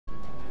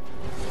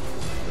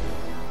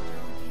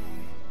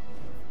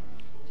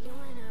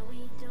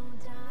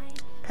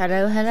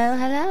Hello, hello,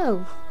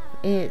 hello.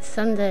 It's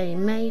Sunday,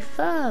 May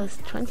 1st,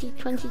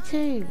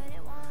 2022.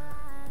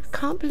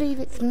 Can't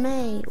believe it's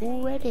May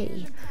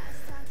already.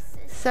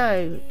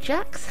 So,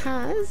 Jax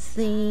has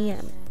the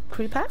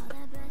crew pack,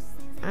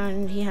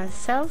 and he has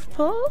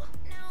Southpaw,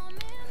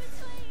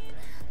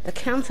 the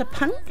counter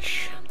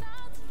punch,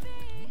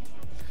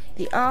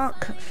 the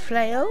arc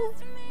flail,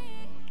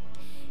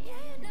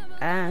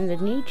 and the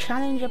new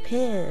challenger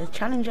appears.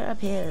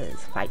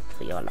 Fight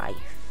for your life.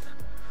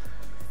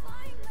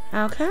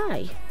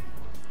 Okay.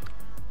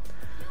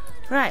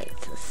 Right,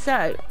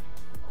 so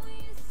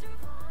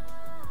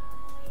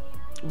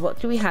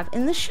what do we have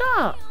in the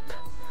shop?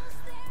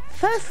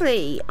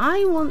 Firstly,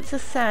 I want to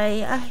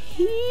say a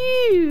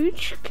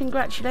huge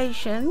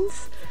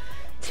congratulations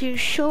to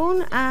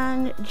Sean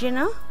and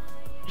Jinna.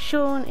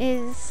 Sean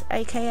is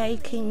aka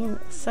King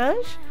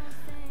Surge,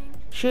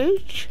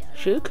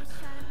 Shug,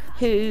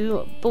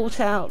 who brought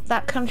out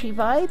That Country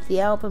Vibe, the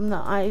album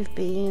that I've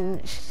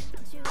been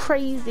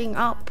praising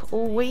up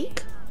all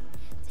week.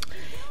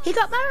 He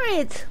got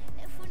married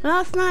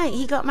last night.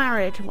 He got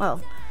married,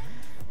 well,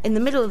 in the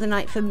middle of the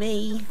night for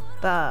me,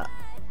 but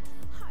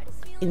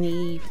in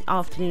the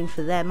afternoon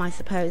for them, I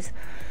suppose.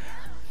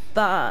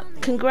 But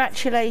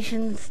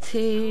congratulations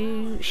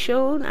to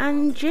Sean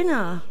and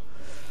Jinna.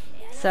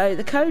 So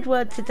the code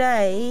word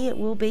today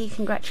will be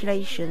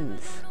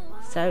congratulations.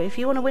 So if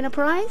you want to win a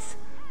prize,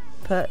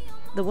 put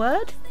the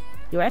word,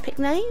 your epic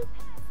name,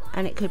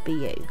 and it could be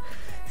you.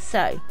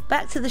 So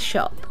back to the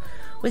shop.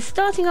 We're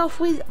starting off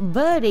with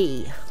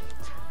Birdie.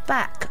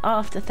 Back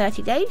after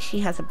 30 days, she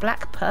has a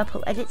black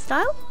purple edit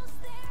style.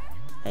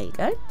 There you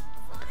go.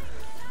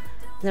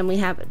 Then we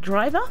have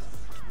Driver.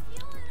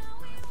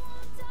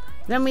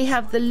 Then we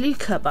have the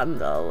Luca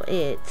bundle.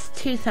 It's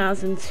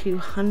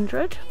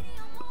 2,200,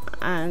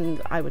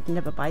 and I would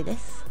never buy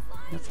this,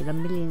 not in a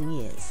million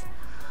years.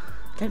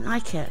 Don't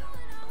like it.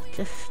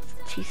 Just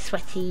too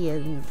sweaty,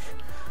 and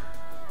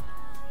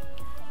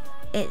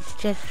it's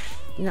just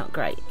not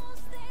great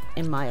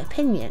in my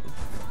opinion.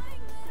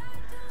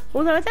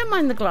 Although I don't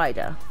mind the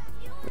glider.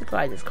 The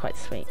glider's quite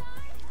sweet.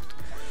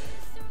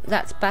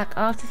 That's back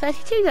after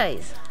 32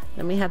 days.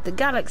 Then we have the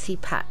Galaxy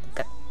pack,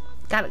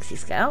 Galaxy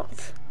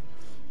Scout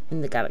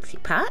in the Galaxy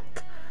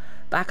pack,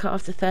 back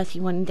after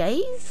 31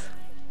 days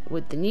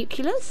with the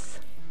Nucleus,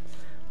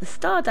 the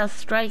Stardust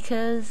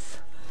Strikers,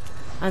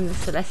 and the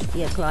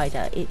Celestia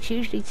glider. It's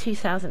usually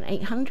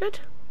 2,800,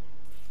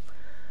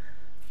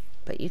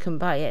 but you can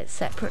buy it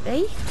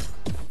separately,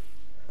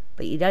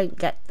 but you don't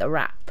get the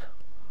wrap,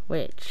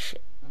 which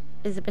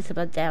is a bit of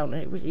a downer.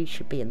 It really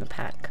should be in the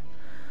pack.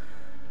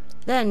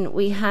 Then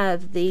we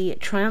have the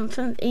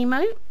Triumphant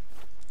emote,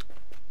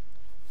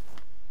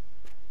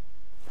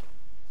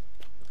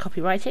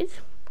 copyrighted.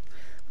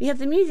 We have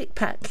the music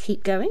pack,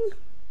 Keep Going,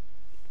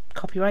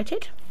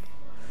 copyrighted.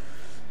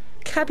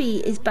 Cabby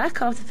is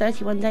back after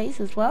 31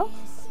 days as well.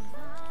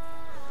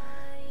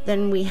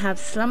 Then we have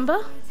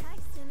Slumber.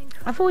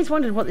 I've always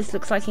wondered what this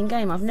looks like in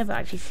game. I've never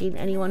actually seen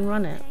anyone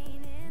run it.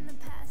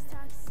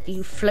 Do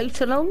you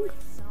float along?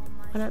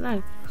 I don't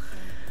know.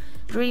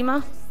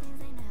 Dreamer,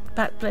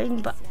 back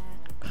bling, but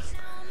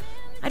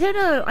I don't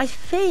know. I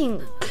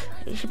think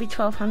it should be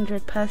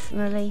 1,200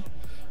 personally.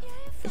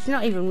 It's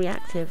not even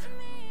reactive.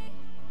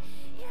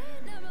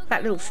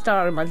 That little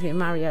star reminds me of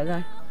Mario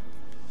though.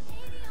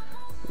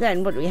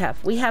 Then what do we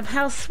have? We have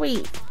How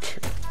Sweet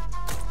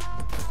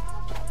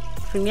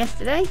from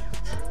yesterday.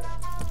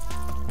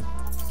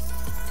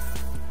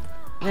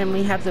 Then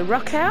we have the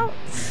Rock Out.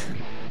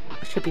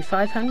 Should be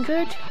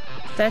 500.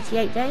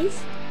 38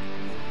 days.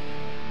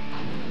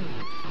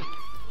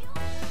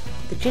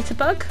 The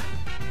Jitterbug.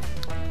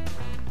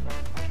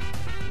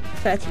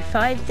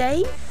 35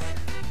 days.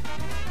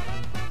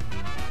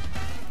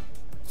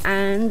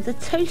 And the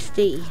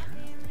Toasty,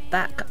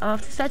 back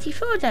after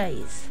 34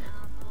 days.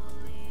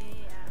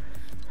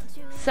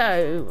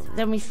 So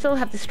then we still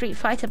have the Street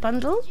Fighter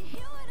bundle.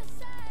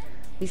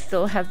 We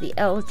still have the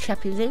El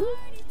Chapulín,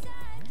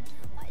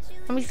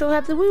 and we still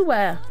have the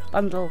WooWare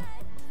bundle.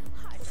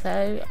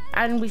 So,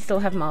 and we still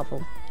have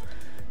Marvel.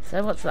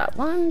 So what's that?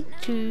 1,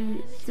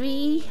 2,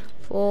 3,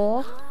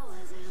 4,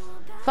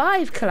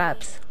 5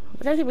 collabs.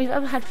 I don't think we've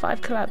ever had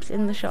 5 collabs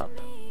in the shop.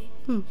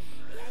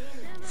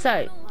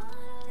 So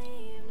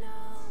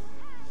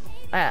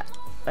there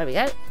we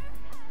go.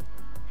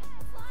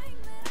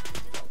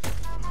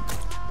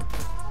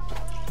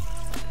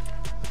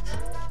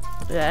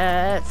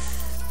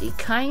 Let's be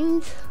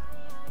kind.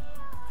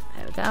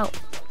 There we go.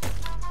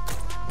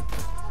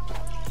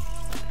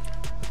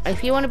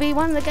 If you want to be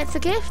one that gets a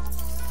gift,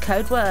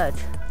 code word.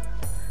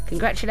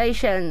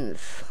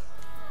 Congratulations.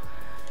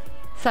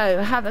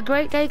 So have a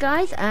great day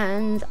guys,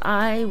 and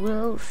I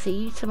will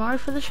see you tomorrow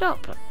for the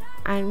shop.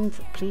 And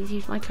please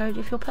use my code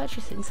if you're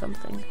purchasing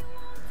something.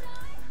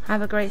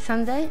 Have a great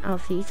Sunday. I'll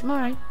see you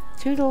tomorrow.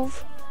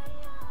 Toodles.